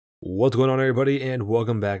What's going on, everybody, and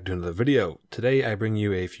welcome back to another video. Today I bring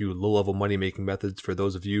you a few low-level money making methods for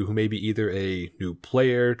those of you who may be either a new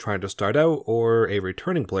player trying to start out or a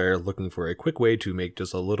returning player looking for a quick way to make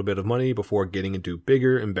just a little bit of money before getting into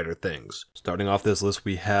bigger and better things. Starting off this list,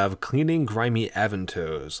 we have cleaning grimy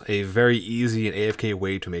aventos, a very easy and AFK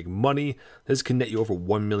way to make money. This can net you over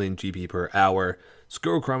 1 million GP per hour.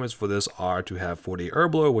 Skill requirements for this are to have 40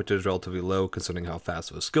 Herbler, which is relatively low considering how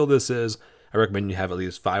fast of a skill this is. I recommend you have at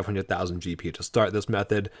least 500,000 GP to start this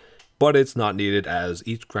method, but it's not needed as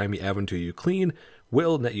each grimy aventure you clean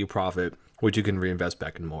will net you profit, which you can reinvest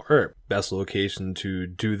back in more herb. Best location to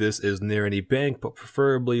do this is near any bank, but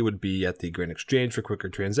preferably would be at the Grand Exchange for quicker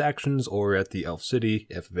transactions or at the Elf City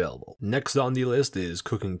if available. Next on the list is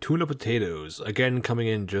cooking tuna potatoes. Again, coming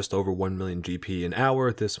in just over 1 million GP an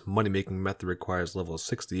hour, this money-making method requires level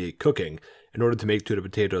 68 cooking. In order to make tuna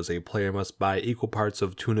potatoes, a player must buy equal parts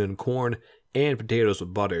of tuna and corn and potatoes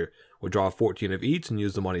with butter. We'll draw 14 of each and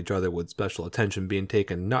use them on each other with special attention being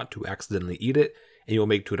taken not to accidentally eat it, and you'll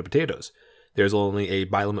make tuna potatoes. There's only a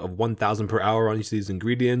buy limit of 1,000 per hour on each of these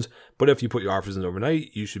ingredients, but if you put your offers in overnight,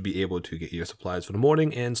 you should be able to get your supplies for the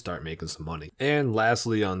morning and start making some money. And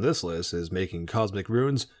lastly on this list is making cosmic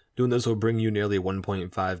runes. Doing this will bring you nearly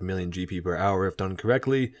 1.5 million GP per hour if done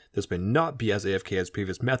correctly. This may not be as AFK as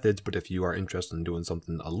previous methods, but if you are interested in doing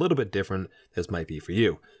something a little bit different, this might be for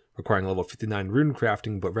you. Requiring level 59 rune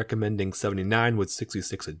crafting, but recommending 79 with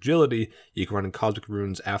 66 agility, you can run cosmic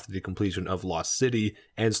runes after the completion of Lost City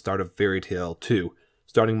and start of Fairy Tale 2.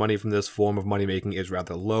 Starting money from this form of money making is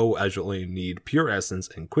rather low, as you'll only need pure essence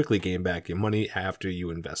and quickly gain back your money after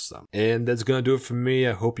you invest some. And that's gonna do it for me.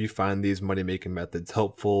 I hope you find these money making methods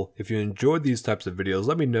helpful. If you enjoyed these types of videos,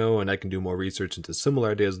 let me know and I can do more research into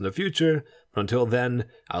similar ideas in the future. But until then,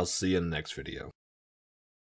 I'll see you in the next video.